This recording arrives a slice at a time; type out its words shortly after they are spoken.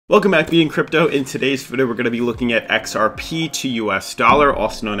Welcome back to BeInCrypto. In today's video, we're going to be looking at XRP to US dollar,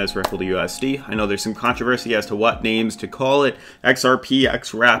 also known as Ripple to USD. I know there's some controversy as to what names to call it. XRP,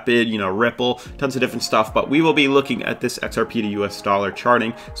 XRapid, Ripple, tons of different stuff, but we will be looking at this XRP to US dollar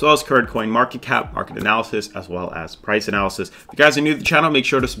charting, as well as current coin market cap, market analysis, as well as price analysis. If you guys are new to the channel, make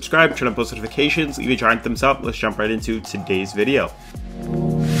sure to subscribe, turn on post notifications, leave a giant thumbs up. Let's jump right into today's video.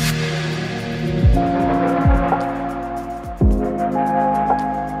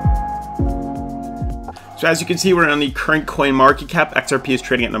 So as you can see, we're on the current coin market cap. XRP is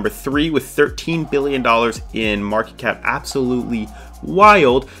trading at number 3 with $13 billion in market cap. Absolutely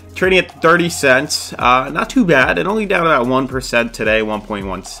wild. Trading at 30 cents. Not too bad. And only down about 1% today,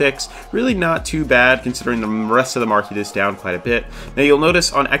 1.16. Really not too bad considering the rest of the market is down quite a bit. Now you'll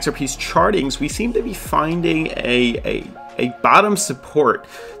notice on XRP's chartings, we seem to be finding a bottom support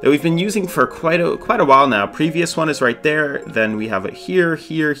that we've been using for quite a while now. Previous one is right there, then we have it here,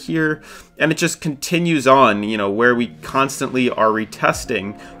 and it just continues on, where we constantly are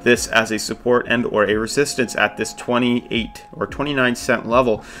retesting this as a support and or a resistance at this 28 or 29 cent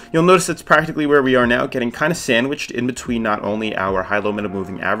level. You'll notice it's practically where we are now, getting kind of sandwiched in between not only our high-low minimum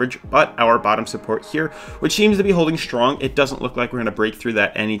moving average, but our bottom support here, which seems to be holding strong. It doesn't look like we're going to break through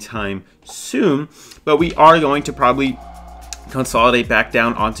that anytime soon, but we are going to probably consolidate back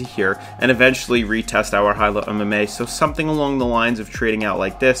down onto here and eventually retest our high-low MMA. So something along the lines of trading out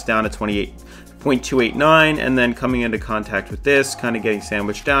like this down to 28.289 and then coming into contact with this, kind of getting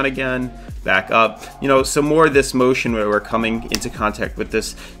sandwiched down again, back up. Some more of this motion where we're coming into contact with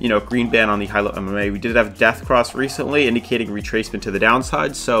this, green band on the high-low MMA. We did have death cross recently indicating retracement to the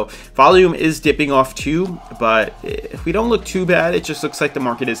downside. So volume is dipping off too, but if we don't look too bad, it just looks like the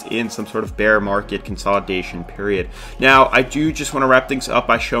market is in some sort of bear market consolidation period. Now, I do just want to wrap things up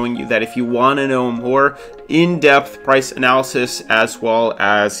by showing you that if you want to know more in-depth price analysis as well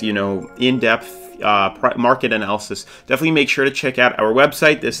as, in-depth market analysis, definitely make sure to check out our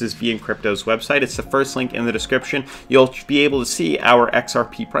website. This is BeInCrypto's website. It's the first link in the description. You'll be able to see our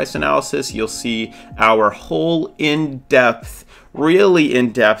XRP price analysis. You'll see our whole really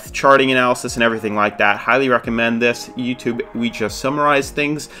in-depth charting analysis and everything like that. Highly recommend this. YouTube, we just summarize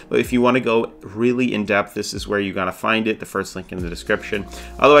things, but if you want to go really in-depth, this is where you're going to find it. The first link in the description.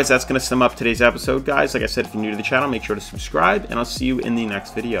 Otherwise, that's going to sum up today's episode, guys. Like I said, if you're new to the channel, make sure to subscribe, and I'll see you in the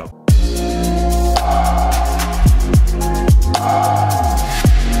next video.